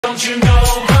Don't you know,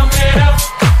 pump it up.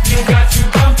 You got to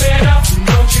pump it up.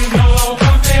 Don't you know,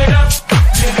 pump it up.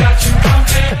 You got to pump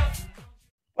it up.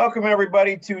 Welcome,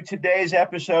 everybody, to today's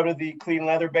episode of the Clean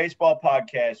Leather Baseball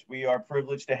Podcast. We are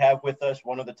privileged to have with us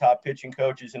one of the top pitching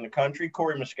coaches in the country,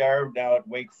 Corey Muscara, now at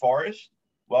Wake Forest.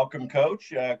 Welcome,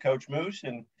 Coach, Coach Moose.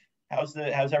 And how's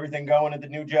everything going at the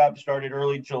new job? Started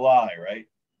early July, right?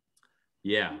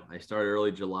 Yeah, I started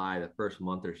early July. The first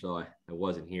month or so, I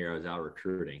wasn't here. I was out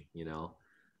recruiting,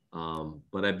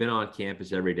 but I've been on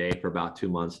campus every day for about 2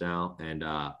 months now, and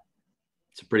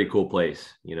it's a pretty cool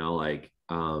place.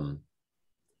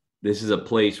 This is a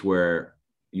place where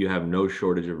you have no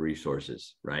shortage of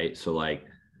resources, right? So,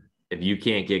 if you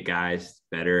can't get guys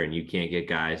better and you can't get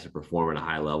guys to perform at a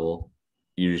high level,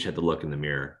 you just have to look in the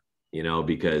mirror,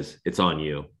 because it's on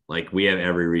you. We have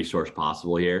every resource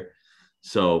possible here.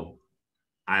 So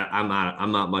I'm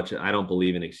not much. I don't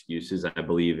believe in excuses. I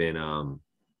believe in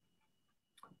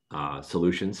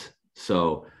solutions.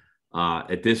 So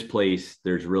at this place,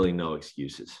 there's really no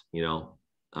excuses.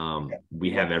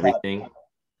 We have everything,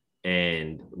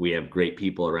 and we have great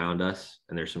people around us,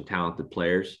 and there's some talented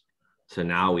players. So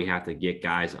now we have to get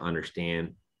guys to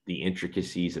understand the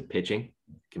intricacies of pitching,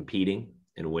 competing,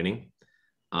 and winning.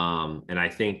 And I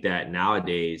think that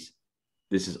nowadays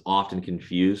this is often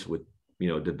confused with,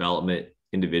 development,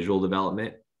 individual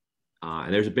development.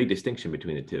 And there's a big distinction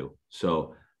between the two.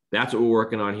 So that's what we're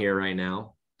working on here right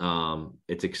now.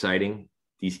 It's exciting.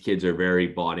 These kids are very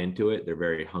bought into it. They're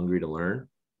very hungry to learn.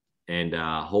 And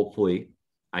hopefully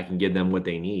I can give them what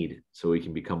they need so we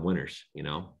can become winners,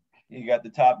 You got the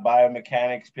top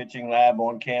biomechanics pitching lab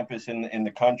on campus in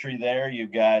the country there.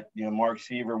 You've got, Mark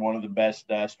Seaver, one of the best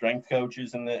strength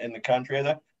coaches in the country.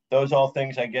 Those all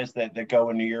things, I guess, that go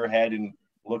into your head and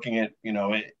looking at,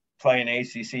 playing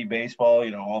ACC baseball,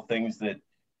 all things that,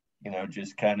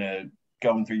 just kind of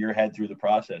going through your head through the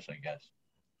process, I guess.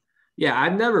 Yeah,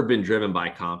 I've never been driven by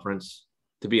conference.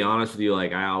 To be honest with you, I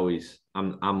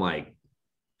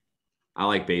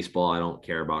like baseball. I don't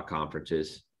care about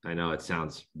conferences. I know it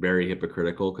sounds very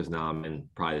hypocritical because now I'm in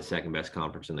probably the second best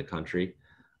conference in the country.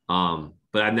 But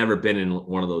I've never been in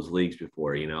one of those leagues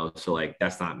before, So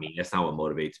that's not me. That's not what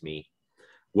motivates me.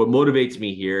 What motivates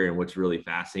me here and what's really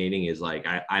fascinating is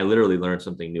I literally learn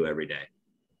something new every day.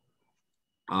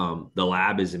 The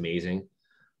lab is amazing,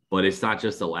 but it's not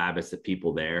just the lab, it's the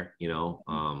people there,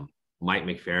 Mike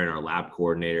McFerrin, our lab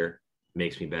coordinator,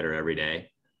 makes me better every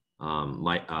day.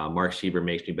 Mark Seaver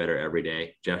makes me better every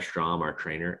day. Jeff Strom, our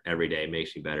trainer, every day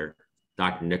makes me better.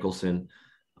 Dr. Nicholson,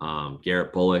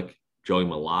 Garrett Bullock, Joey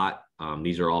Malott.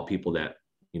 These are all people that,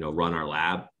 run our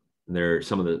lab. And they're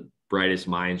some of the brightest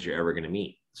minds you're ever going to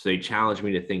meet. So they challenge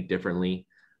me to think differently.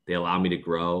 They allow me to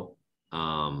grow.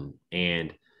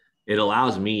 And it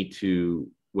allows me to,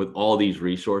 with all these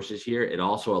resources here, it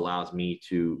also allows me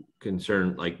to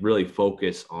really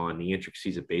focus on the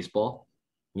intricacies of baseball.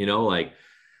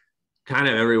 Kind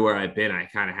of everywhere I've been, I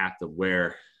kind of have to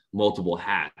wear multiple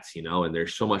hats, and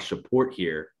there's so much support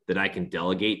here that I can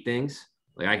delegate things.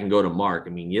 I can go to Mark.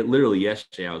 Literally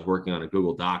yesterday I was working on a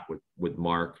Google Doc with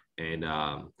Mark, and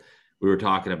we were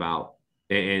talking about,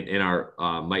 and our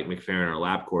Mike McFerrin, our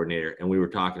lab coordinator, and we were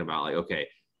talking about okay,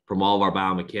 from all of our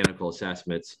biomechanical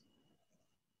assessments,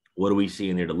 what do we see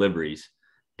in their deliveries?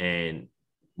 And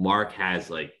Mark has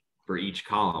for each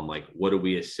column, what do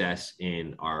we assess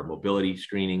in our mobility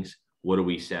screenings? What do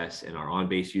we assess in our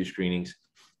on-base use screenings?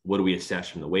 What do we assess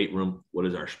from the weight room? What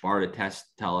does our Sparta test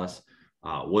tell us?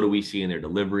 What do we see in their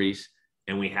deliveries?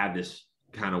 And we have this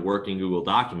kind of working Google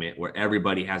document where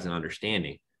everybody has an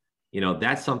understanding.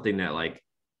 That's something that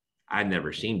I'd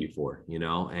never seen before,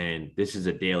 and this is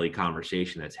a daily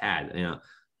conversation that's had,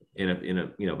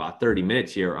 in about 30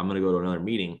 minutes here, I'm going to go to another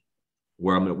meeting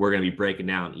where we're going to be breaking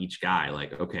down each guy.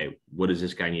 Okay, what does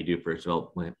this guy need to do for his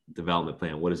development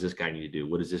plan? What does this guy need to do?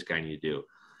 What does this guy need to do?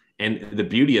 And the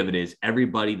beauty of it is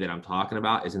everybody that I'm talking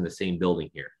about is in the same building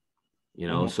here,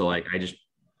 So I just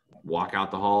walk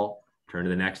out the hall, turn to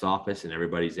the next office, and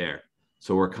everybody's there.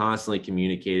 So we're constantly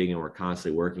communicating and we're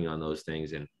constantly working on those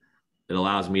things. And it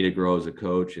allows me to grow as a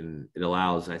coach, and it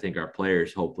allows, I think, our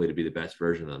players hopefully to be the best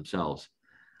version of themselves.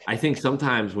 I think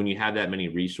sometimes when you have that many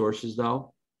resources,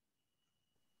 though,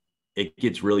 it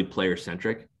gets really player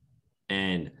centric,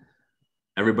 and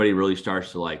everybody really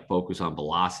starts to focus on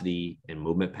velocity and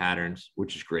movement patterns,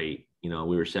 which is great. We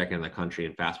were second in the country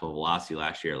in fastball velocity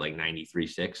last year,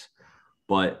 93.6,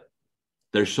 but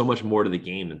there's so much more to the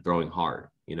game than throwing hard.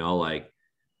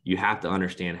 You have to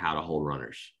understand how to hold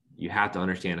runners. You have to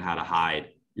understand how to hide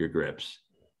your grips.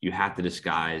 You have to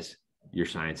disguise your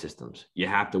sign systems. You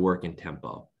have to work in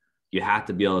tempo. You have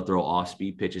to be able to throw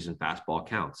off-speed pitches and fastball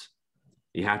counts.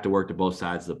 You have to work to both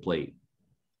sides of the plate.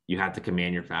 You have to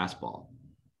command your fastball.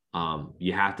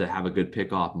 You have to have a good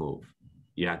pickoff move.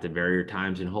 You have to vary your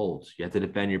times and holds. You have to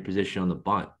defend your position on the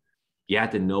bunt. You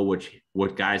have to know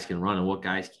what guys can run and what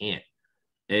guys can't.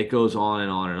 It goes on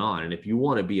and on and on. And if you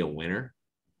want to be a winner,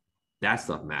 that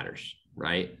stuff matters,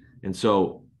 right? And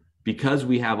so because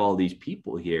we have all these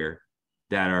people here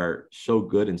that are so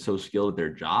good and so skilled at their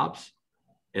jobs,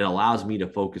 it allows me to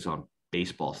focus on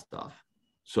baseball stuff.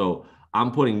 So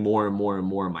I'm putting more and more and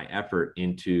more of my effort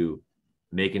into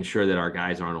making sure that our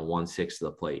guys aren't a 1/6 of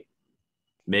the plate,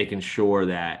 making sure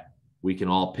that we can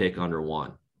all pick under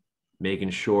one,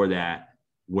 making sure that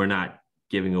we're not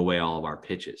giving away all of our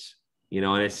pitches. And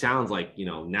it sounds like,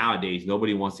 nowadays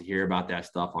nobody wants to hear about that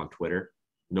stuff on Twitter.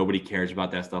 Nobody cares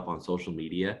about that stuff on social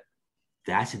media.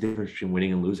 That's the difference between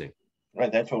winning and losing.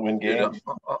 Right. That's what win games.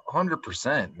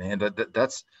 100%, man.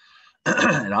 That's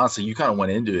and honestly, you kind of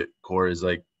went into it, Corey, is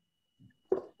like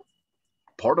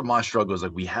part of my struggle is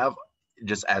like we have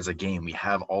just as a game, we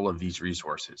have all of these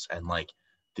resources and like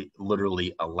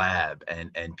literally a lab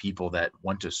and people that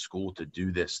went to school to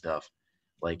do this stuff.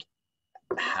 Like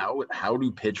how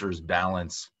do pitchers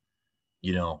balance,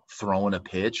 throwing a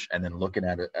pitch and then looking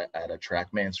at a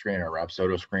TrackMan screen or a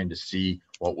Rapsodo screen to see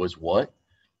what was what,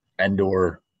 and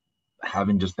or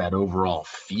having just that overall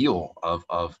feel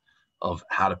of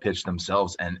how to pitch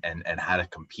themselves and how to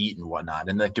compete and whatnot.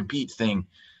 And the compete thing,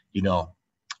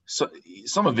 so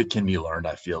some of it can be learned,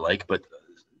 I feel like, but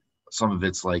some of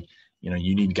it's like,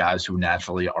 you need guys who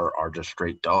naturally are just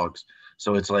straight dogs.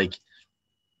 So it's like,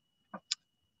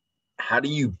 how do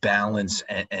you balance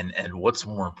and what's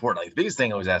more important? Like the biggest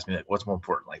thing I always ask me, like, what's more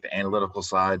important, like the analytical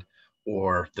side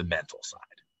or the mental side,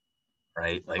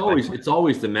 right? It's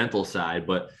always the mental side,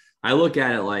 but I look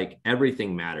at it like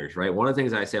everything matters, right? One of the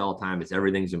things I say all the time is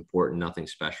everything's important, nothing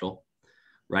special,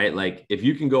 right? Like if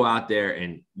you can go out there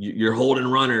and you're holding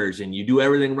runners and you do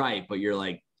everything right, but you're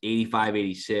like 85,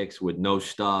 86 with no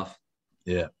stuff.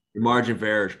 Yeah. Your margin for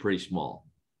error is pretty small.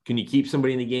 Can you keep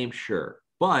somebody in the game? Sure.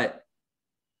 But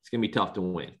it's going to be tough to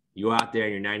win. You go out there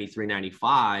and you're 93,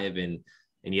 95 and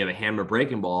you have a hammer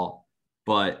breaking ball,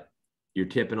 but you're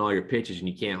tipping all your pitches and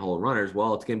you can't hold runners.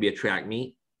 Well, it's going to be a track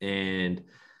meet and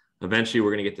eventually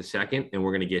we're going to get to second and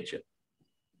we're going to get you.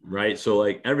 Right. So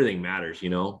like everything matters,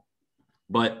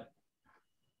 but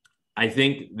I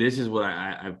think this is what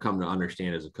I've come to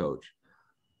understand as a coach.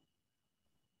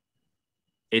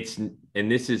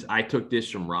 I took this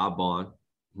from Rob Vaughn,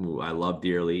 who I love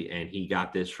dearly, and he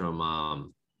got this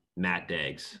from Matt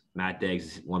Deggs. Matt Deggs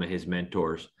is one of his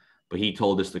mentors, but he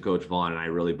told this to Coach Vaughn, and I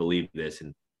really believe this.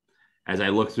 And as I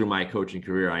look through my coaching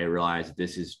career, I realized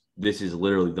this is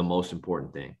literally the most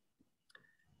important thing.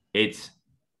 It's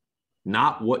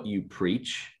not what you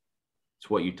preach, it's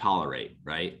what you tolerate,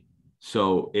 right?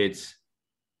 So it's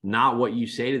not what you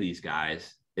say to these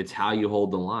guys, it's how you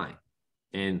hold the line.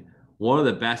 And one of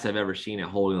the best I've ever seen at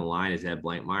holding the line is Ed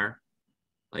Blankmeyer.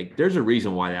 Like, there's a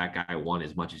reason why that guy won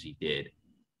as much as he did,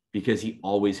 because he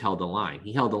always held the line.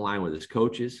 He held the line with his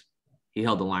coaches. He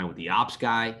held the line with the ops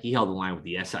guy. He held the line with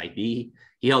the SID. He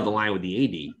held the line with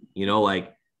the AD.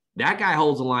 Like, that guy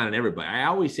holds the line on everybody. I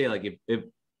always say, like, if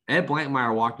Ed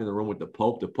Blankmeyer walked in the room with the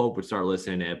Pope would start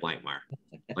listening to Ed Blankmeyer.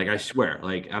 Like, I swear.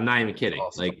 Like, I'm not even kidding.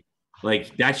 Awesome.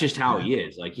 Like that's just how he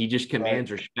is. Like, he just commands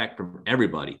respect from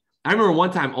everybody. I remember one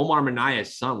time Omar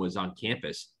Manaya's son was on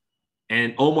campus,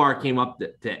 and Omar came up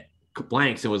to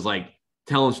Blanks and was like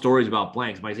telling stories about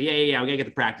Blanks. And I said, yeah, we gotta get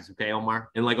to practice, okay,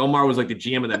 Omar? And like Omar was like the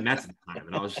GM of the Mets at the time,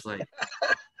 and I was just like,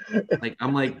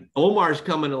 I'm like, Omar's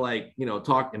coming to like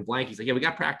talk, and Blank, he's like, yeah, we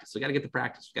got practice. We gotta get to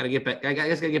practice. We gotta get better. I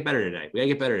guess gotta get better today. We gotta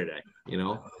get better today.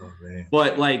 Oh,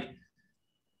 but like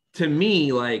to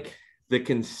me, like the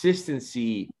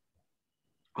consistency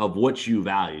of what you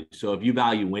value. So if you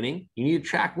value winning, you need to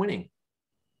track winning.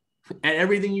 And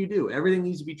everything you do, everything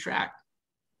needs to be tracked.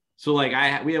 So like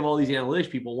we have all these analytics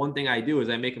people. One thing I do is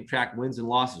I make them track wins and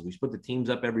losses. We split the teams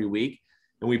up every week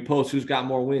and we post who's got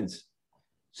more wins.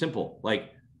 Simple.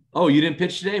 Like, oh, you didn't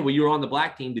pitch today? Well, you were on the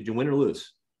black team. Did you win or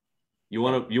lose? You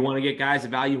want to get guys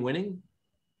that value winning?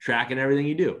 Tracking everything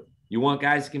you do. You want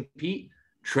guys to compete?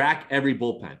 Track every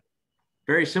bullpen.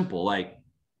 Very simple. Like,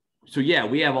 so yeah,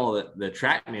 we have all the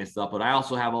TrackMan stuff, but I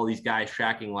also have all these guys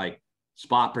tracking like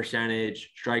spot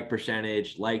percentage, strike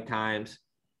percentage, leg times.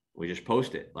 We just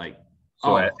post it. Like,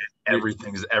 so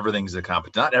everything's a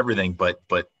competition. Not everything, but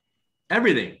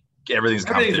everything. Everything's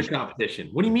a competition.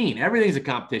 What do you mean? Everything's a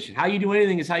competition. How you do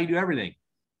anything is how you do everything,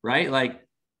 right? Like,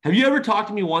 have you ever talked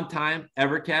to me one time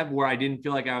ever, Kev, where I didn't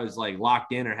feel like I was like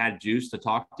locked in or had juice to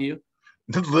talk to you?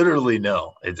 Literally,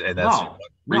 no. And that's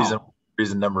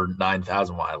reason number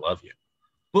 9,000 why I love you.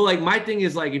 But like my thing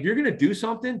is like, if you're gonna do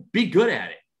something, be good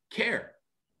at it. Care.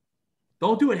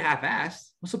 Don't do it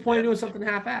half-assed. What's the point of doing something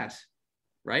half-assed?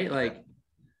 Right? Like,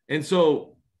 and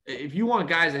so if you want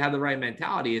guys that have the right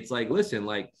mentality, it's like, listen,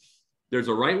 like there's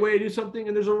a right way to do something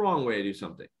and there's a wrong way to do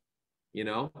something, you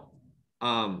know?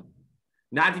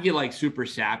 Not to get like super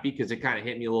sappy because it kind of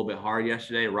hit me a little bit hard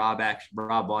yesterday. Rob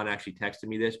Vaughn actually texted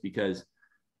me this because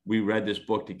we read this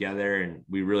book together and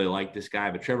we really like this guy,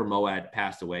 but Trevor Moawad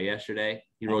passed away yesterday.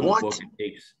 He wrote the book. It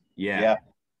takes, yeah,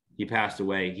 he passed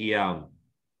away.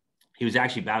 He was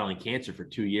actually battling cancer for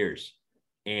 2 years.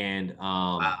 And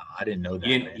wow, I didn't know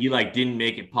that. He like didn't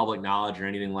make it public knowledge or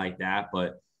anything like that.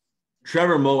 But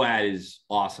Trevor Moawad is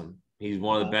awesome. He's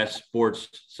one of the best sports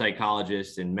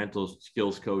psychologists and mental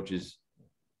skills coaches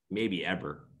maybe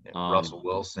ever. Russell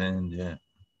Wilson,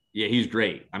 yeah, he's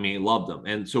great. I mean, loved him.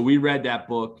 And so we read that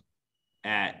book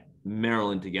at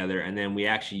Maryland together, and then we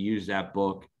actually used that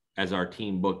book as our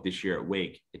team book this year at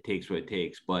Wake. It takes what it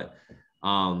takes. But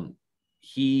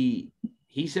he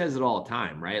says it all the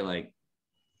time, right? Like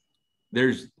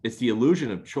it's the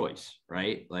illusion of choice,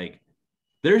 right? Like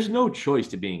there's no choice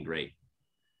to being great.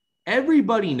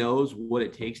 Everybody knows what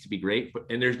it takes to be great,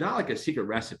 and there's not like a secret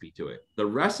recipe to it. The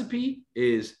recipe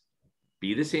is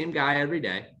be the same guy every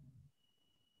day.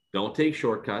 Don't take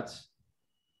shortcuts.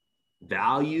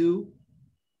 Value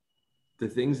the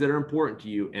things that are important to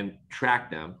you and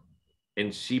track them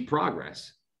and see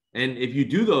progress. And if you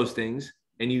do those things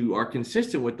and you are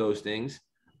consistent with those things,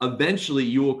 eventually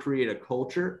you will create a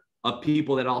culture of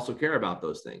people that also care about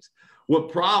those things.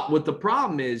 What the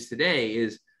problem is today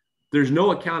is there's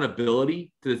no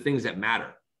accountability to the things that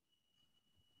matter,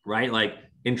 right? Like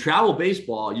in travel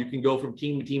baseball, you can go from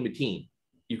team to team to team.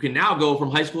 You can now go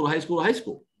from high school to high school to high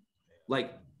school.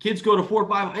 Like kids go to 4 or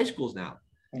 5 high schools now.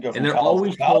 And they're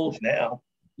always told now.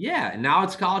 Yeah. And now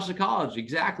it's college to college.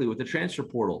 Exactly. With the transfer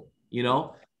portal, you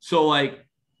know? So like,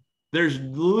 there's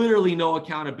literally no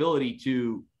accountability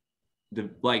to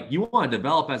like, you want to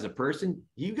develop as a person.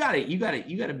 You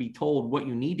gotta be told what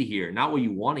you need to hear, not what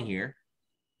you want to hear.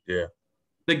 Yeah.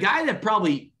 The guy that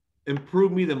probably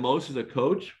improved me the most as a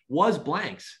coach was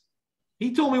Blanks.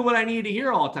 He told me what I needed to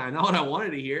hear all the time, not what I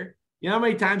wanted to hear. You know how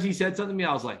many times he said something to me?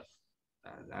 I was like,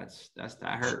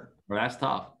 that hurt, or that's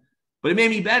tough. But it made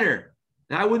me better.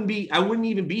 And I wouldn't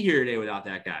even be here today without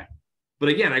that guy. But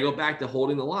again, I go back to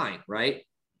holding the line, right?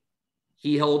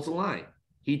 He holds the line.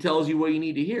 He tells you what you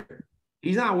need to hear.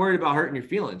 He's not worried about hurting your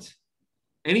feelings.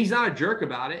 And he's not a jerk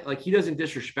about it. Like he doesn't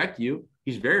disrespect you.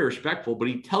 He's very respectful, but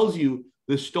he tells you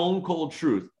the stone cold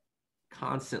truth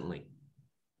constantly.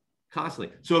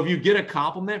 So if you get a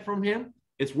compliment from him,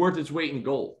 it's worth its weight in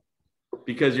gold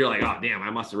because you're like, oh, damn,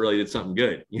 I must have really did something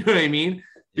good. You know what I mean?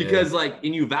 Because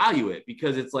and you value it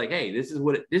because it's like, hey, this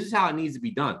is how it needs to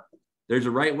be done. There's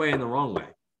a right way and the wrong way,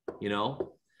 you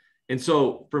know? And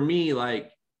so for me,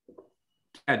 like,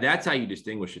 that's how you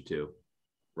distinguish the two,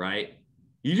 right?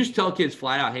 You just tell kids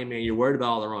flat out, hey, man, you're worried about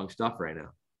all the wrong stuff right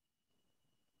now.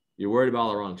 You're worried about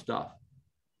all the wrong stuff.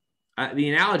 The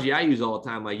analogy I use all the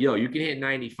time, like, yo, you can hit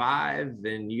 95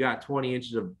 and you got 20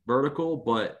 inches of vertical,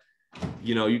 but,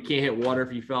 you know, you can't hit water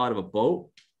if you fell out of a boat.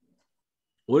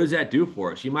 What does that do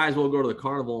for us? You might as well go to the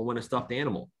carnival and win a stuffed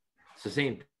animal. It's the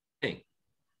same thing.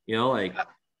 You know, like.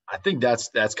 I think that's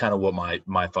kind of what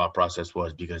my thought process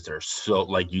was because there's so,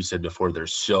 like you said before,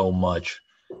 there's so much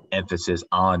emphasis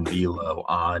on velo,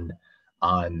 on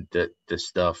the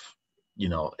stuff, you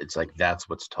know, it's like that's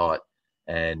what's taught.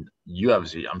 And you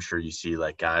obviously, I'm sure you see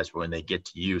like guys when they get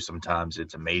to you, sometimes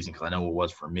it's amazing because I know it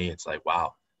was for me. It's like,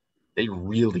 wow, they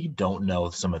really don't know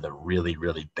some of the really,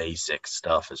 really basic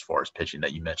stuff as far as pitching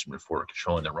that you mentioned before,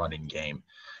 controlling the running game,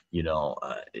 you know,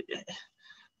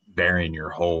 varying your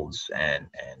holds and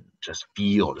just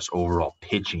overall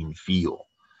pitching feel.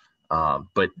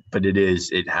 But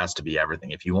it has to be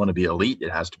everything. If you want to be elite,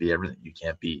 it has to be everything.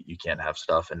 You can't have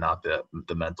stuff and not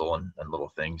the mental and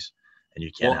little things. And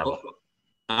you can't have.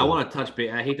 I want to touch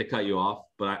base. I hate to cut you off,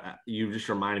 but you just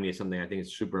reminded me of something I think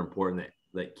is super important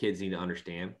that kids need to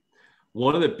understand.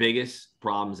 One of the biggest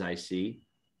problems I see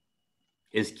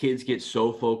is kids get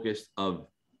so focused of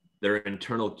their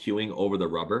internal cueing over the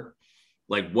rubber,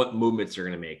 like what movements they're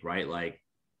going to make, right? Like,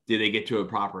 did they get to a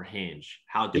proper hinge?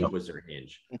 How deep was their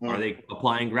hinge? Mm-hmm. Are they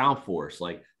applying ground force?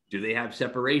 Like, do they have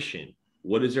separation?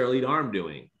 What is their lead arm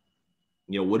doing?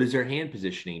 You know, what is their hand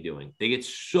positioning doing? They get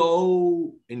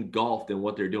so engulfed in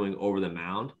what they're doing over the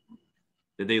mound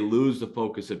that they lose the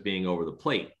focus of being over the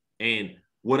plate. And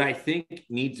what I think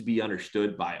needs to be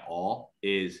understood by all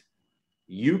is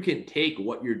you can take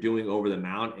what you're doing over the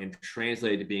mound and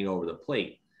translate it to being over the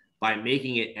plate by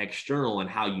making it external in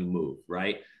how you move,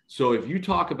 right? So if you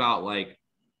talk about like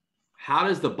how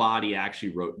does the body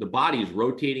actually the body is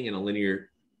rotating in a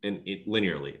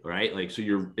linearly, right? Like, so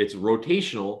it's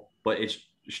rotational, but it's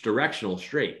directional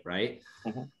straight, right?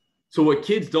 Mm-hmm. So what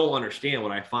kids don't understand,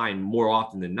 what I find more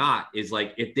often than not, is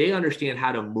like, if they understand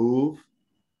how to move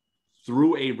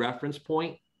through a reference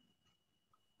point,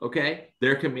 okay,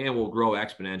 their command will grow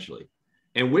exponentially.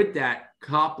 And with that,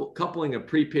 coupling a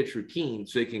pre-pitch routine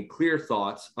so they can clear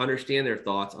thoughts, understand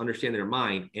their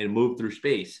mind, and move through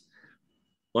space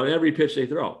on every pitch they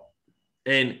throw.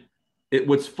 And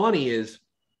what's funny is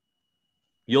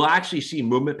you'll actually see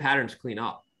movement patterns clean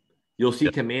up. You'll see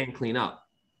command clean up,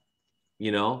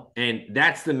 and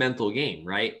that's the mental game,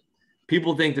 right?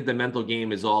 People think that the mental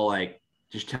game is all like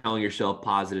just telling yourself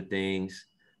positive things.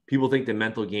 People think the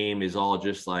mental game is all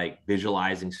just like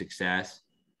visualizing success.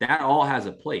 That all has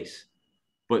a place,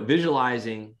 but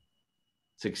visualizing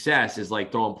success is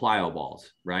like throwing plyo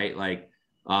balls, right? Like,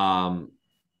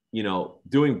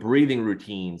 doing breathing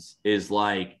routines is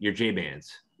like your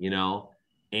J-bands,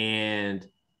 and,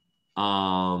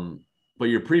 but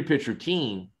your pre-pitch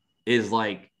routine is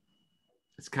like,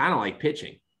 it's kind of like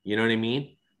pitching, you know what I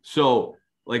mean? So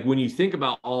like, when you think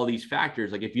about all these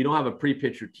factors, like if you don't have a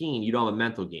pre-pitch routine, you don't have a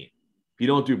mental game. If you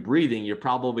don't do breathing, you're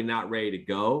probably not ready to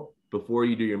go before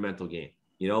you do your mental game.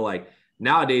 Like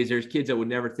nowadays there's kids that would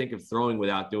never think of throwing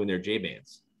without doing their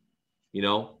J-bands.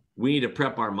 We need to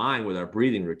prep our mind with our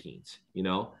breathing routines,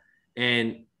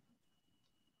 and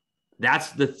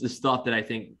that's the stuff that I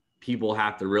think people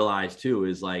have to realize too,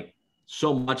 is like,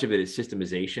 so much of it is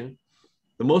systemization.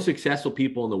 The most successful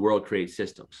people in the world create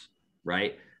systems,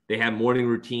 right? They have morning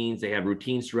routines. They have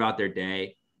routines throughout their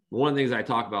day. One of the things I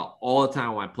talk about all the time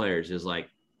with my players is like,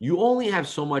 you only have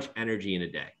so much energy in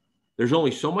a day. There's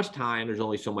only so much time. There's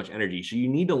only so much energy. So you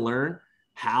need to learn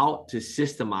how to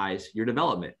systemize your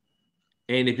development.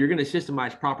 And if you're going to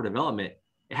systemize proper development,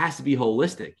 it has to be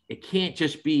holistic. It can't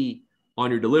just be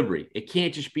on your delivery. It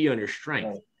can't just be on your strength.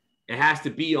 Right. It has to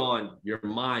be on your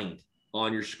mind,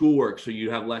 on your schoolwork, so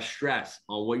you have less stress,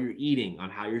 on what you're eating, on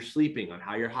how you're sleeping, on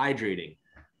how you're hydrating,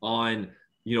 on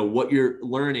what you're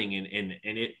learning,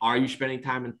 and are you spending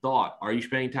time in thought? Are you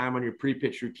spending time on your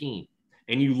pre-pitch routine?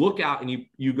 And you look out and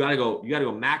you gotta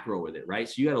go macro with it, right?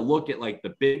 So you gotta look at like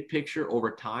the big picture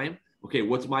over time. Okay,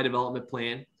 what's my development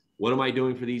plan? What am I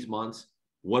doing for these months?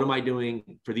 What am I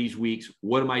doing for these weeks?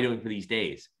 What am I doing for these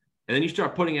days? And then you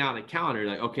start putting it out on a calendar,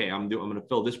 like, okay, I'm going to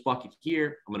fill this bucket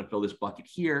here. I'm going to fill this bucket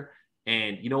here.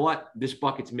 And you know what? This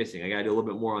bucket's missing. I got to do a little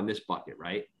bit more on this bucket,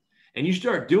 right? And you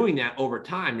start doing that over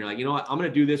time. You're like, you know what? I'm going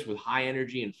to do this with high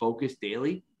energy and focus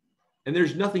daily. And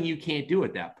there's nothing you can't do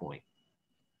at that point.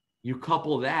 You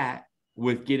couple that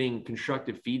with getting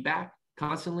constructive feedback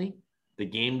constantly. The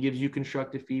game gives you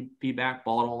constructive feedback.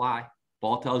 Ball don't lie.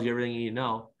 Ball tells you everything you need to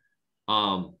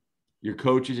know. Your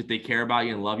coaches, if they care about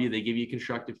you and love you, they give you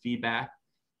constructive feedback.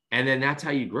 And then that's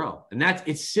how you grow. And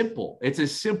it's simple. It's a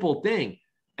simple thing.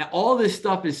 And all this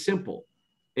stuff is simple.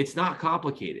 It's not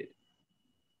complicated.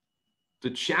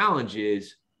 The challenge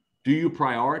is, do you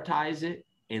prioritize it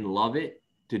and love it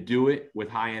to do it with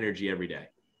high energy every day,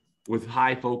 with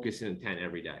high focus and intent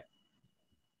every day?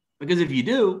 Because if you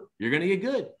do, you're going to get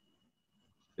good.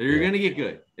 You're going to get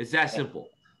good. It's that simple.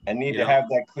 And need to have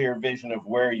that clear vision of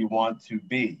where you want to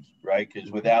be, right? Because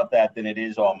without that, then it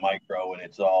is all micro and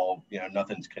it's all,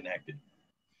 nothing's connected.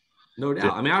 No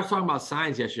doubt. I mean, I was talking about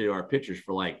science yesterday to our pitchers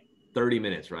for like 30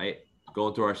 minutes, right?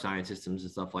 Going through our science systems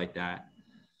and stuff like that.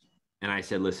 And I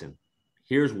said, listen,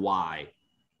 here's why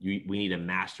we need to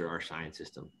master our science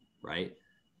system, right?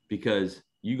 Because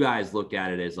you guys look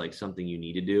at it as like something you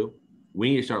need to do.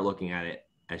 We need to start looking at it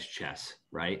as chess,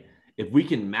 right? If we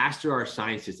can master our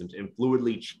science systems and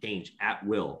fluidly change at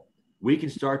will, we can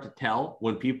start to tell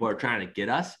when people are trying to get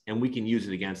us, and we can use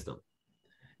it against them.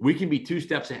 We can be 2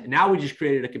 steps ahead. Now we just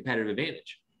created a competitive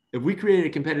advantage. If we created a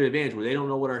competitive advantage where they don't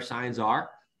know what our signs are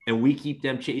and we keep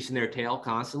them chasing their tail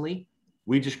constantly,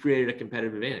 we just created a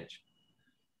competitive advantage.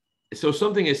 So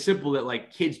something as simple that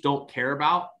like kids don't care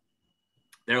about,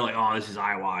 they're like, oh, this is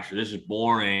eyewash, or this is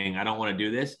boring, I don't want to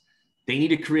do this. They need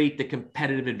to create the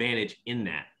competitive advantage in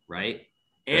that. Right?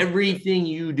 Everything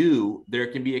you do, there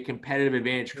can be a competitive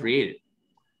advantage created.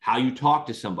 How you talk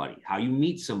to somebody, how you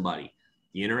meet somebody,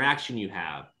 the interaction you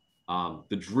have,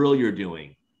 the drill you're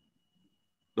doing,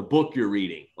 the book you're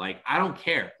reading. Like, I don't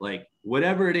care. Like,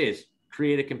 whatever it is,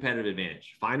 create a competitive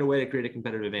advantage. Find a way to create a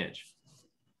competitive advantage.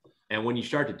 And when you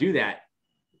start to do that,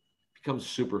 it becomes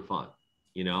super fun,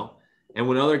 And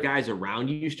when other guys around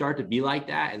you start to be like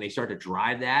that and they start to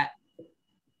drive that,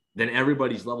 then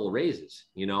everybody's level raises,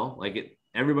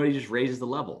 everybody just raises the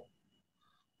level,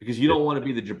 because you don't want to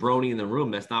be the jabroni in the room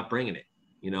that's not bringing it,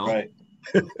 Right.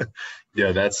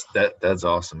 Yeah, that's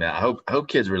awesome, man. I hope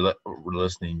kids were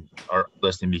listening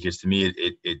because to me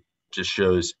it just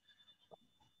shows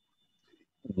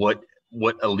what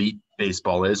elite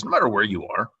baseball is, no matter where you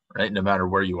are, right? No matter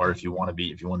where you are, if you want to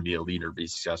be elite or be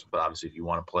successful, but obviously if you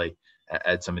want to play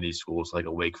at some of these schools like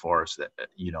a Wake Forest that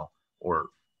or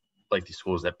like these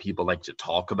schools that people like to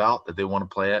talk about that they want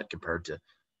to play at compared to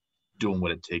doing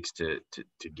what it takes to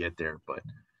get there. But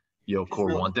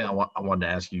Corey, one thing I wanted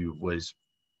to ask you was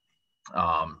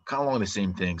kind of along the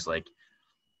same things, like,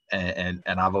 and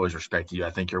I've always respected you.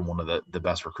 I think you're one of the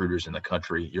best recruiters in the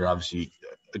country. You're obviously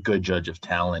a good judge of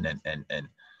talent and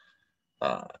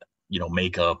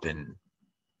makeup and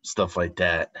stuff like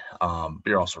that.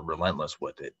 You're also relentless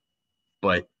with it.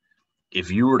 But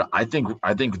if you were to, I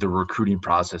think the recruiting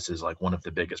process is like one of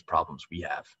the biggest problems we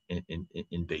have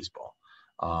in baseball.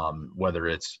 Whether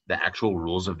it's the actual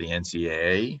rules of the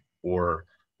NCAA or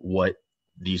what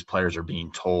these players are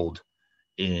being told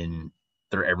in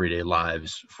their everyday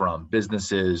lives, from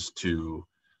businesses to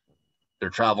their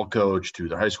travel coach to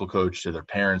their high school coach to their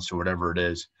parents to whatever it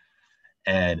is.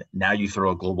 And now you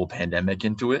throw a global pandemic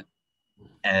into it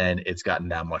and it's gotten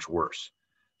that much worse.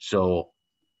 So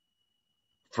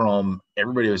from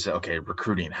everybody who said, okay,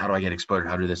 recruiting, how do I get exposure?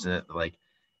 How do this and that? Like,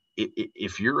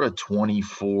 if you're a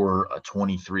 24, a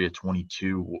 23, a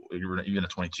 22, even a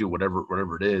 22,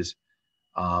 whatever it is,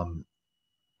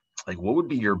 like, what would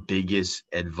be your biggest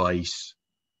advice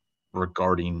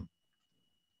regarding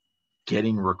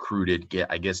getting recruited,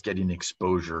 getting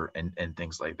exposure and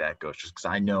things like that goes? Just because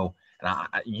I know,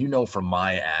 and from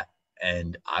my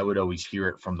end, I would always hear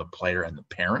it from the player and the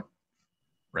parent,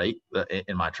 right?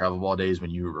 In my travel ball days,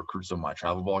 when you recruit some of my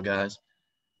travel ball guys,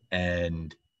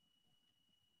 and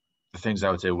the things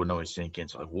I would say wouldn't always sink in.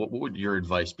 So, like, what would your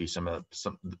advice be to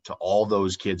all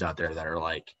those kids out there that are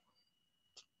like,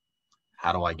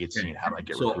 how do I get seen? How do I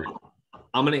get recruited?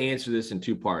 I'm going to answer this in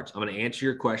two parts. I'm going to answer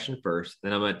your question first,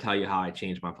 then I'm going to tell you how I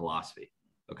changed my philosophy.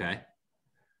 Okay.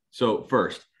 So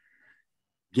first,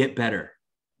 get better.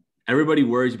 Everybody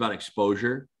worries about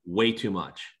exposure way too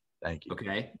much. Thank you.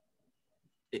 Okay.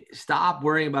 Stop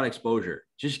worrying about exposure.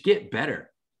 Just get better.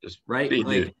 Just right.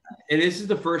 Like, and this is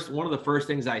one of the first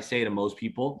things I say to most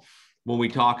people when we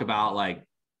talk about like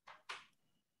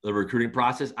the recruiting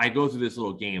process. I go through this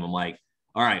little game. I'm like,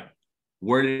 all right,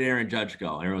 where did Aaron Judge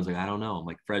go? And everyone's like, I don't know. I'm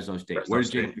like, Fresno State. Where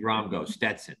did James DeGrom go?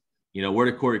 Stetson. Where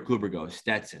did Corey Kluber go?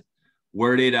 Stetson.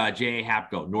 Where did J.A.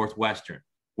 Happ go? Northwestern.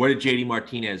 Where did J.D.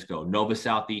 Martinez go? Nova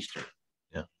Southeastern.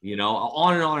 Yeah.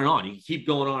 On and on and on. You can keep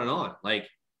going on and on. Like,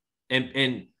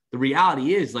 and the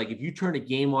reality is, like, if you turn a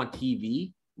game on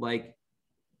TV, like,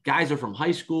 guys are from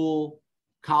high school,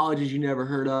 colleges you never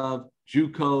heard of,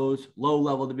 JUCOs,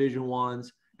 low-level Division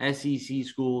I's, SEC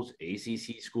schools,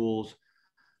 ACC schools.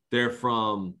 They're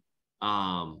from,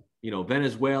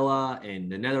 Venezuela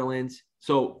and the Netherlands.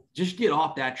 So just get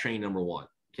off that train, number one.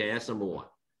 Okay, that's number one.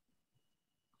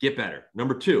 Get better.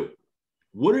 Number two,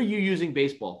 what are you using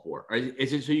baseball for?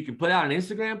 Is it so you can put out an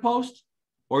Instagram post,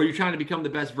 or are you trying to become the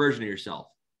best version of yourself?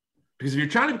 Because if you're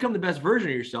trying to become the best version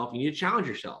of yourself, you need to challenge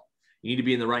yourself. You need to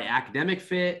be in the right academic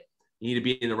fit. You need to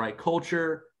be in the right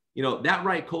culture. That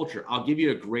right culture. I'll give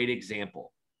you a great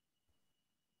example.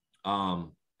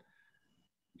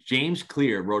 James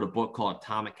Clear wrote a book called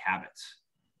Atomic Habits.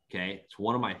 Okay. It's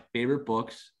one of my favorite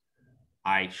books.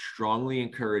 I strongly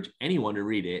encourage anyone to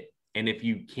read it. And if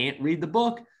you can't read the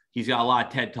book, he's got a lot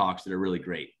of TED Talks that are really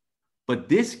great. But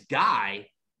this guy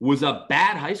was a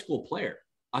bad high school player,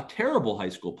 a terrible high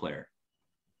school player.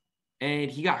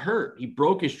 And he got hurt. He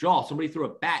broke his jaw. Somebody threw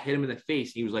a bat, hit him in the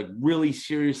face. He was like really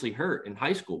seriously hurt in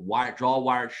high school. Jaw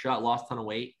wired shut, lost a ton of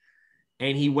weight.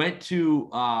 And he went to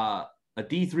a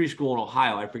D3 school in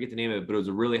Ohio. I forget the name of it, but it was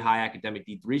a really high academic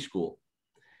D3 school.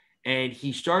 And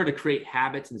he started to create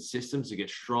habits and systems to get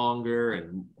stronger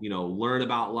and, learn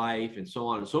about life and so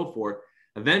on and so forth.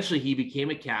 Eventually, he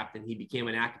became a captain. He became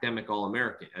an academic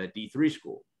All-American at a D3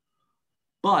 school.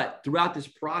 But throughout this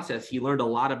process, he learned a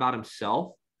lot about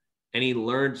himself, and he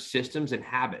learned systems and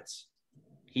habits.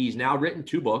 He's now written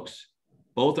 2 books.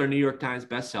 Both are New York Times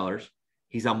bestsellers.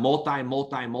 He's a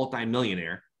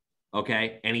multi-millionaire,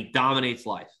 okay? And he dominates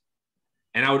life.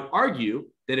 And I would argue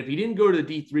that if he didn't go to the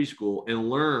D3 school and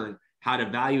learn how to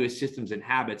value his systems and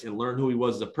habits and learn who he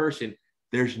was as a person,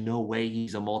 there's no way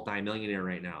he's a multi-millionaire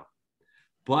right now.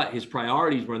 But his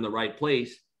priorities were in the right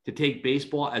place to take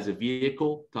baseball as a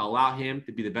vehicle to allow him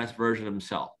to be the best version of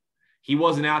himself. He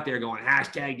wasn't out there going,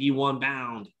 #D1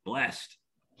 bound, blessed.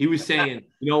 He was saying,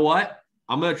 you know what?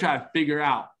 I'm going to try to figure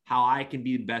out how I can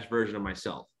be the best version of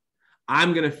myself.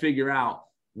 I'm going to figure out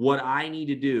what I need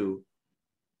to do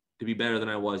to be better than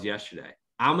I was yesterday.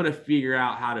 I'm going to figure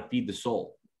out how to feed the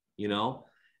soul, you know?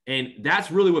 And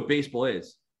that's really what baseball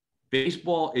is.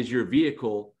 Baseball is your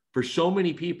vehicle for so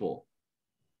many people.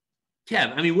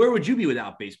 Kev, I mean, where would you be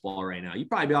without baseball right now? You'd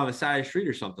probably be on the side of the street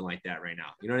or something like that right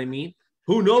now. You know what I mean?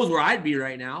 Who knows where I'd be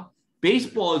right now?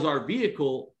 Baseball is our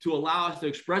vehicle to allow us to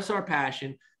express our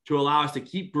passion, to allow us to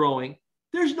keep growing.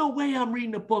 There's no way I'm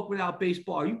reading a book without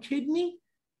baseball. Are you kidding me?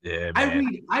 Yeah,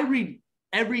 man. I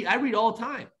read all the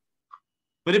time.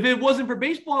 But if it wasn't for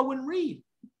baseball, I wouldn't read.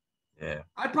 Yeah.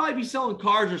 I'd probably be selling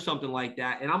cars or something like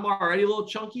that. And I'm already a little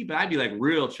chunky, but I'd be like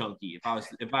real chunky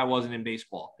if I wasn't in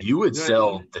baseball. You would You know sell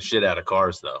what I mean? the shit out of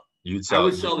cars, though. I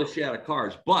would sell the shit out of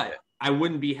cars, but I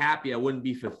wouldn't be happy. I wouldn't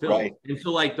be fulfilled. Right. And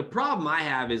so like the problem I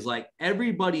have is like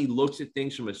everybody looks at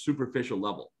things from a superficial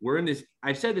level. We're in this,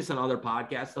 I've said this on other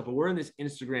podcast stuff, but we're in this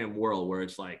Instagram world where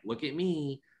it's like, look at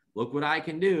me, look what I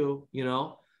can do, you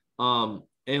know?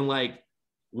 And like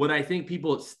what I think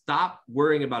people stop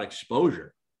worrying about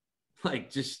exposure, like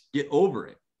just get over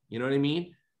it. You know what I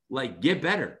mean? Like get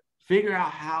better, figure out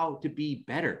how to be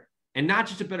better, and not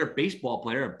just a better baseball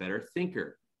player, a better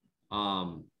thinker.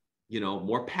 You know,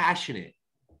 more passionate,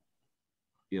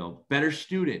 you know, better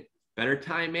student, better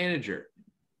time manager.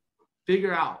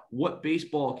 Figure out what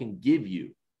baseball can give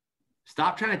you.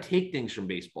 Stop trying to take things from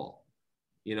baseball,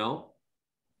 you know,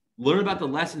 learn about the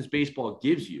lessons baseball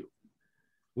gives you.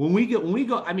 When we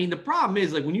go, I mean, the problem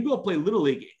is like when you go play Little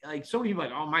League, like so many people are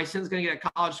like, oh, my son's going to get a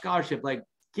college scholarship. Like,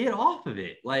 get off of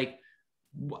it. Like,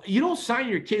 you don't sign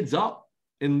your kids up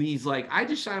in these, like, I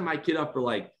just signed my kid up for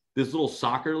like this little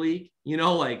soccer league, you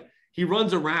know, like, he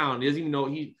runs around. He doesn't even know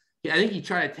I think he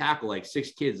tried to tackle like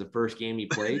 6 kids the first game he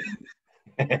played.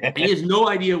 And he has no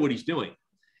idea what he's doing.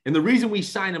 And the reason we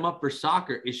sign him up for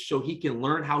soccer is so he can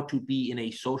learn how to be in a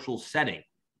social setting.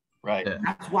 Right. Yeah.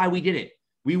 That's why we did it.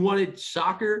 We wanted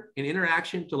soccer and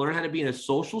interaction to learn how to be in a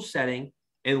social setting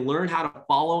and learn how to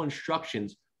follow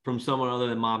instructions from someone other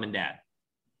than mom and dad.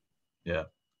 Yeah.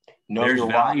 Know There's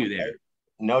your value why. there.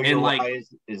 Know your And, like- why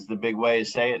is the big way to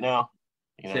say it now.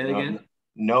 Say it again.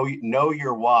 Know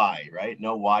your why, right?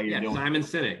 Know why you're Yeah, doing Simon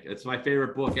Sinek. It's my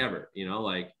favorite book ever. You know,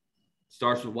 like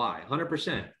starts with why,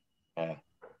 100%. Yeah.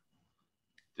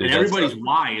 Dude, And everybody's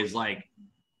why is like,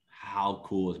 how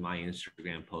cool is my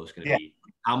Instagram post going to be?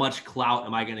 How much clout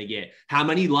am I going to get? How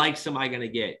many likes am I going to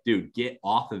get? Dude, get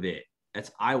off of it.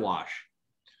 That's eyewash.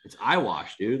 It's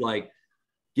eyewash, dude. Like,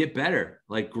 get better.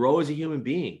 Like, grow as a human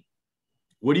being.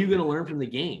 What are you going to learn from the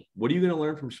game? What are you going to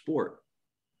learn from sport?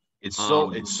 It's so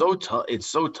tough. It's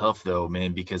so tough though,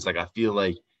 man, because like I feel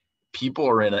like people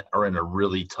are in a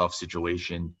really tough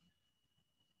situation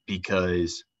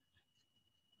because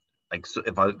like so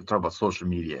if I talk about social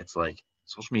media, it's like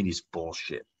social media is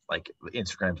bullshit. Like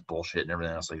Instagram's bullshit and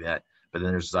everything else like that. But then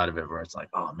there's a side of it where it's like,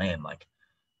 oh man, like,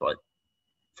 but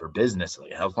for business, like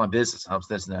it helps my business, helps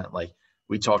this and that. Like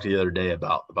we talked the other day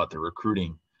about the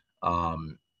recruiting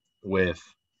with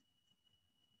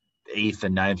 8th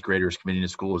and 9th graders committing to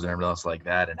schools and everything else like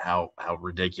that, and how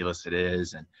ridiculous it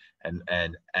is. And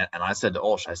I said to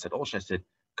Olshin, I said,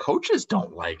 coaches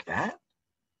don't like that.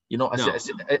 You know, I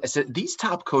said, these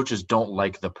top coaches don't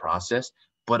like the process,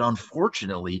 but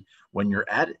unfortunately, when you're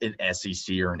at an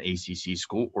SEC or an ACC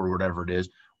school or whatever it is,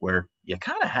 where you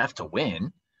kind of have to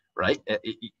win, right?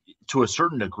 To a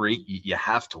certain degree, you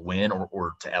have to win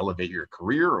or to elevate your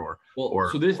career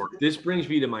so this brings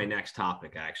me to my next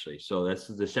topic, actually. So that's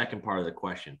the second part of the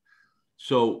question.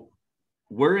 So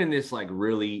we're in this like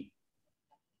really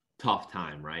tough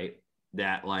time, right?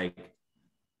 That like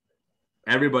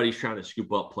everybody's trying to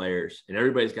scoop up players and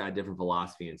everybody's got a different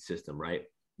philosophy and system, right?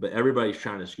 But everybody's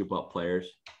trying to scoop up players.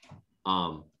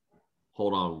 Hold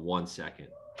on one second.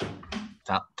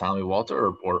 Tommy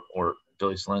Walter or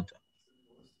Billy Slenta?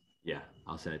 Yeah,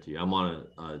 I'll send it to you. I'm on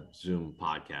a Zoom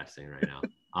podcast thing right now.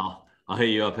 I'll hit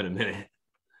you up in a minute.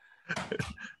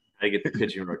 I get the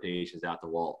pitching rotations out to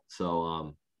Walt.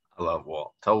 So I love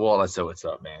Walt. Tell Walt I said what's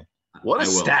up, man. What I a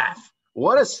will. staff.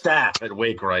 What a staff at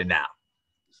Wake right now.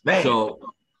 Man. So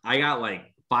I got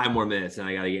like 5 more minutes and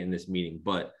I got to get in this meeting.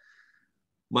 But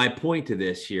my point to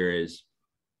this here is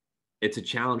it's a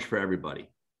challenge for everybody,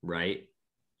 right?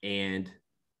 And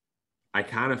I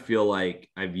kind of feel like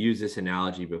I've used this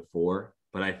analogy before,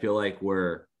 but I feel like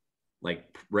we're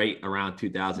like right around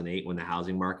 2008 when the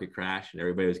housing market crashed and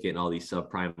everybody was getting all these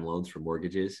subprime loans for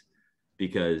mortgages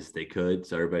because they could.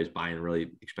 So everybody's buying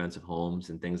really expensive homes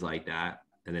and things like that.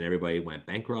 And then everybody went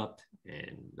bankrupt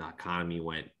and the economy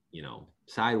went, you know,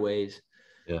 sideways.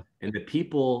 Yeah. And the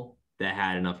people that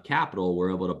had enough capital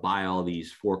were able to buy all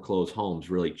these foreclosed homes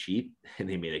really cheap and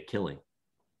they made a killing.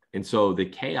 And so the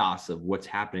chaos of what's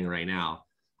happening right now,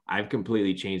 I've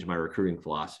completely changed my recruiting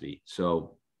philosophy.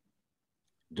 So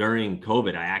during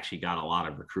COVID, I actually got a lot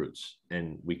of recruits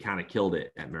and we kind of killed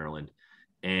it at Maryland.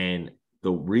 And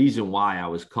the reason why I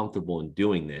was comfortable in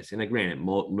doing this, and granted,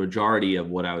 majority of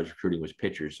what I was recruiting was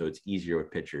pitchers, so it's easier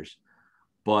with pitchers,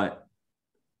 but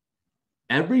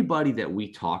everybody that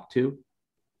we talk to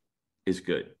is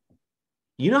good.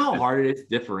 You know how hard it is to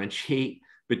differentiate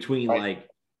between like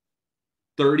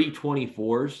 30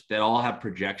 24s that all have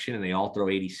projection and they all throw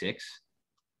 86?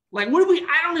 Like, what do we?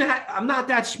 I'm not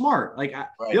that smart. Like,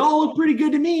 they all look pretty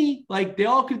good to me. Like, they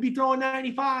all could be throwing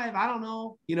 95. I don't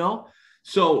know, you know?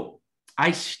 So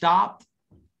I stopped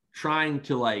trying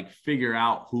to like figure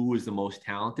out who was the most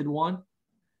talented one.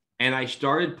 And I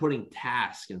started putting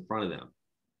tasks in front of them.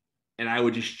 And I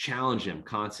would just challenge them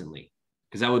constantly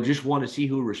because I would just want to see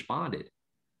who responded.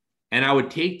 And I would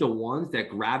take the ones that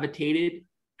gravitated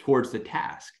towards the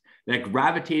task, that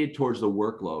gravitated towards the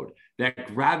workload,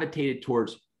 that gravitated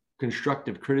towards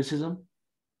constructive criticism,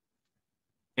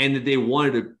 and that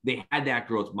they had that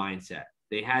growth mindset.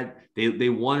 They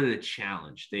wanted a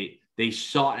challenge. They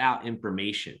sought out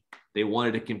information. They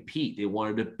wanted to compete. They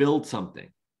wanted to build something,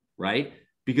 right?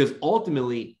 Because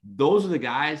ultimately, those are the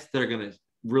guys that are going to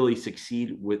really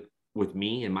succeed with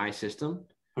me and my system.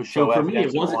 So for me,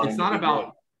 it's not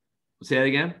about, say that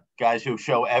again. Guys who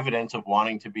show evidence of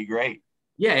wanting to be great.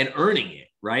 Yeah, and earning it,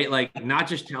 right? Like, not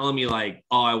just telling me like,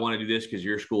 oh, I want to do this because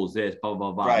your school is this, blah,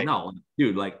 blah, blah. Right. No,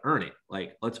 dude, like, earn it.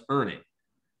 Like, let's earn it.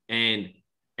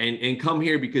 And come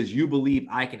here because you believe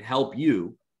I can help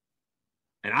you.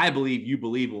 And I believe you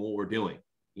believe in what we're doing.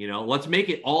 You know, let's make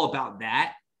it all about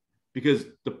that, because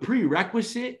the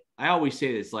prerequisite, I always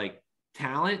say this, like,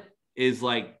 talent is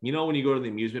like, you know, when you go to the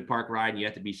amusement park ride and you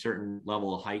have to be certain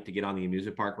level of height to get on the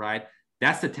amusement park ride,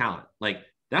 that's the talent. Like,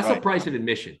 that's the price of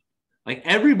admission. Like,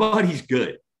 everybody's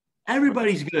good.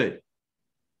 Everybody's good.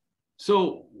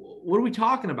 So what are we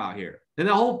talking about here? And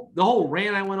the whole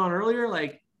rant I went on earlier,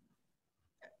 like,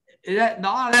 that's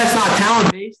not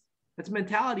talent based. That's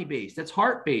mentality based. That's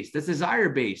heart based. That's desire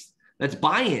based. That's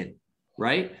buy-in,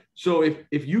 right? So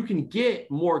if you can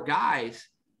get more guys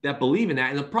that believe in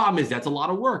that, and the problem is that's a lot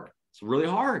of work. It's really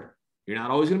hard. You're not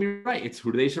always going to be right. It's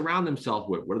who do they surround themselves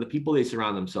with? What are the people they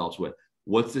surround themselves with?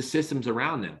 What's the systems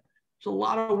around them? There's a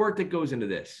lot of work that goes into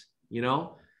this, you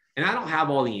know? And I don't have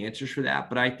all the answers for that,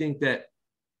 but I think that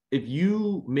if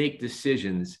you make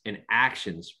decisions and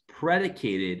actions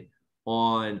predicated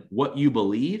on what you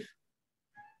believe,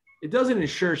 it doesn't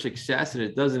ensure success and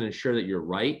it doesn't ensure that you're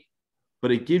right,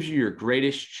 but it gives you your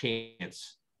greatest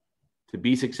chance to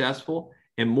be successful.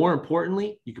 And more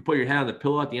importantly, you can put your head on the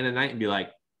pillow at the end of the night and be like,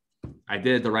 I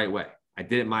did it the right way. I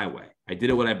did it my way. I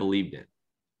did it what I believed in,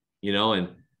 you know? And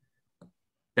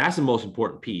that's the most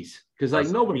important piece, because like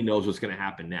nobody knows what's going to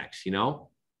happen next, you know?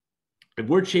 If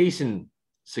we're chasing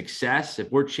success,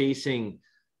 if we're chasing,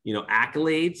 you know,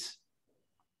 accolades,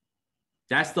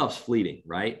 that stuff's fleeting,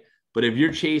 right? But if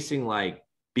you're chasing like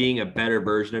being a better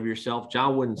version of yourself,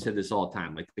 John Wooden said this all the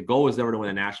time. Like, the goal was never to win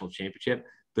a national championship.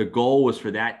 The goal was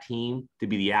for that team to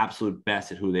be the absolute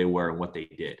best at who they were and what they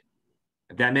did.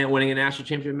 If that meant winning a national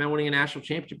championship, it meant winning a national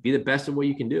championship. Be the best at what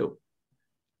you can do.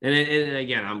 And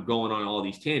again, I'm going on all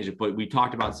these tangents, but we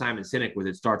talked about Simon Sinek with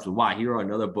It Starts With Why. He wrote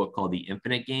another book called The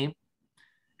Infinite Game.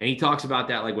 And he talks about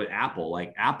that, like with Apple.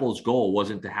 Like, Apple's goal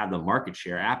wasn't to have the market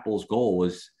share. Apple's goal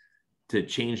was to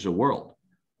change the world,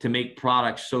 to make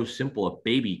products so simple a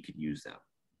baby could use them,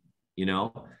 you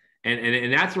know?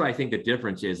 And that's where I think the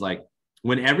difference is. Like,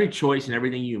 when every choice and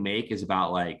everything you make is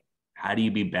about like, how do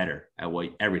you be better at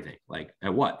what everything, like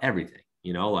at what everything,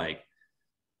 you know, like,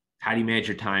 how do you manage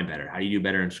your time better? How do you do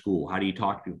better in school? How do you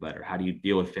talk to people better? How do you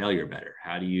deal with failure better?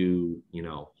 How do you,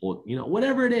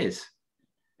 whatever it is.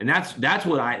 And that's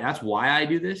why I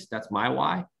do this. That's my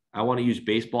why. I want to use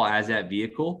baseball as that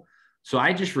vehicle. So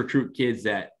I just recruit kids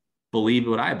that believe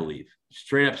what I believe.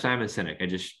 Straight up Simon Sinek.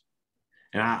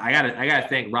 I gotta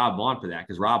thank Rob Vaughn for that,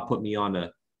 because Rob put me on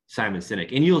to Simon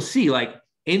Sinek. And you'll see, like,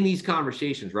 in these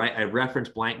conversations, right? I've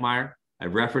referenced Blankmeyer.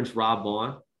 I've referenced Rob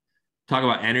Vaughn. Talk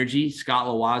about energy. Scott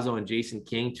Loazzo and Jason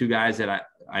King, two guys that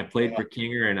I played for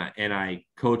Kinger and I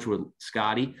coach with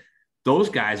Scotty. Those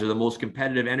guys are the most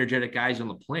competitive, energetic guys on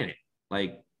the planet.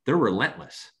 Like, they're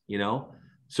relentless, you know?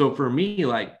 So for me,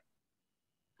 like,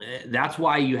 that's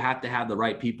why you have to have the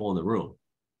right people in the room,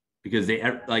 because they,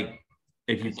 like,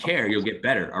 if you care, you'll get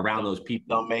better around those people.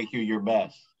 They'll make you your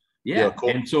best. Yeah. Cool.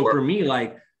 And so for me,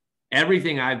 like,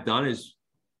 everything I've done is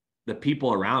the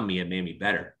people around me have made me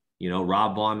better. You know,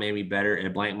 Rob Vaughn made me better,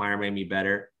 and Blankmeyer made me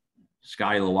better.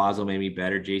 Scotty Loazzo made me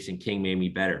better. Jason King made me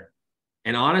better.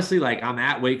 And honestly, like, I'm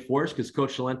at Wake Forest because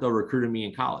Coach Salento recruited me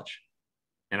in college.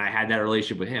 and I had that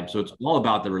relationship with him. So it's all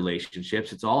about the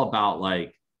relationships. It's all about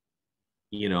like,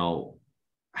 you know,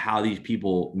 how these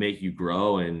people make you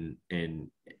grow, and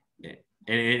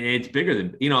it's bigger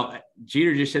than, you know,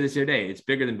 Jeter just said this the other day, it's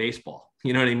bigger than baseball.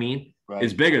 You know what I mean? Right.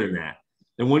 It's bigger than that.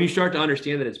 And when you start to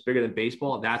understand that it's bigger than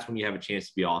baseball, that's when you have a chance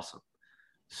to be awesome.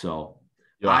 So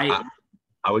I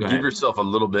would Go give ahead. yourself a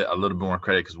little bit more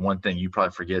credit, because one thing you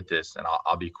probably forget this, and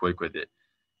I'll be quick with it.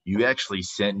 You actually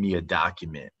sent me a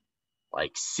document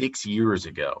like 6 years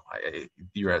ago.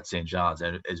 You were at St. John's,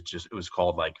 and it was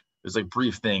called like, it was like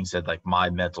brief thing, said like my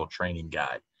mental training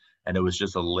guide, and it was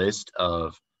just a list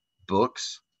of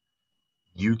books,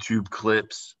 YouTube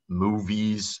clips,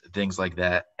 movies, things like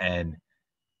that. And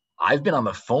I've been on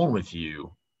the phone with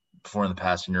you before in the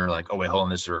past, and you're like, oh wait, hold on,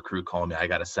 this is a recruit calling me. I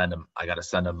gotta send him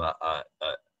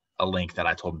a link that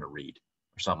I told him to read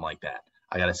or something like that.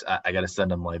 I gotta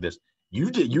send him like this. You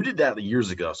did that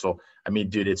years ago. So I mean,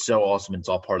 dude, it's so awesome. It's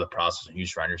all part of the process and you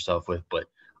surround yourself with. But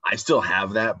I still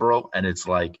have that, bro. And it's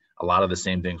like a lot of the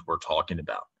same things we're talking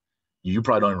about. You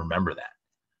probably don't even remember that.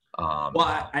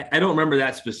 Well, I don't remember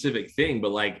that specific thing,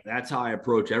 but like that's how I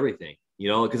approach everything, you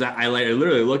know, because I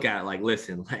literally look at it like,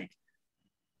 listen, like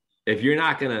if you're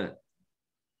not gonna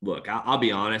look, I'll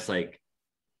be honest, like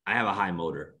I have a high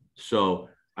motor, so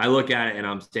I look at it and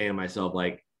I'm saying to myself,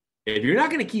 like, if you're not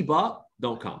gonna keep up,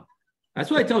 don't come. That's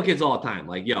what I tell kids all the time.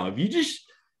 Like, yo, if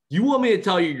you want me to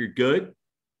tell you you're good,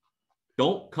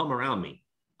 don't come around me.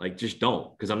 Like, just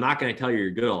don't, because I'm not gonna tell you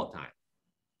you're good all the time.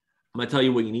 I'm going to tell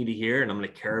you what you need to hear, and I'm going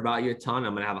to care about you a ton.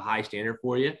 I'm going to have a high standard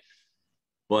for you,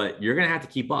 but you're going to have to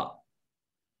keep up.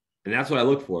 And that's what I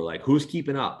look for. Like, who's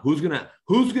keeping up? Who's going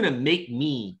to make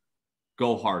me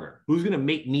go harder? Who's going to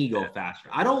make me go faster?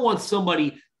 I don't want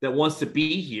somebody that wants to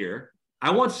be here.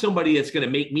 I want somebody that's going to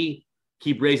make me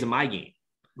keep raising my game.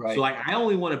 Right. So like, I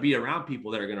only want to be around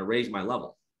people that are going to raise my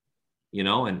level, you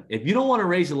know? And if you don't want to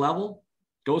raise the level,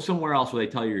 go somewhere else where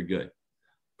they tell you you're good.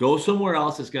 Go somewhere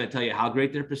else that's going to tell you how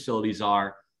great their facilities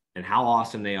are and how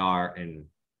awesome they are and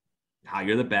how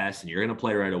you're the best and you're going to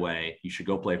play right away. You should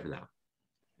go play for them.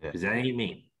 Because that ain't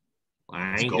me.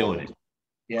 I ain't doing it.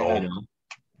 Yeah. You know?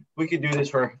 We could do this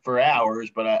for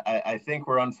hours, but I think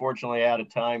we're unfortunately out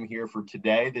of time here for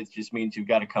today. That just means you've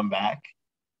got to come back.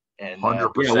 And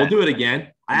 100%. Yeah, we'll do it again.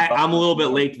 I'm a little bit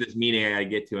late to this meeting I got to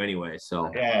get to anyway.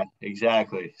 So yeah,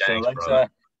 exactly. Thanks, so brother.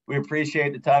 we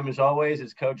appreciate the time as always.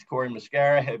 It's Coach Corey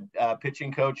Muscara, head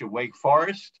pitching coach at Wake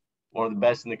Forest, one of the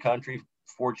best in the country.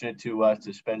 Fortunate to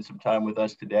spend some time with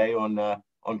us today on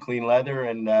Clean Leather,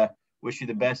 and wish you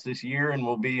the best this year. And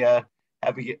we'll be happy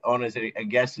to get on as a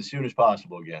guest as soon as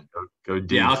possible again. Go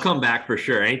deep. yeah, I'll come back for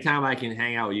sure. Anytime I can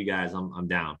hang out with you guys, I'm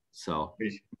down. So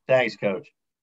Thanks, Coach.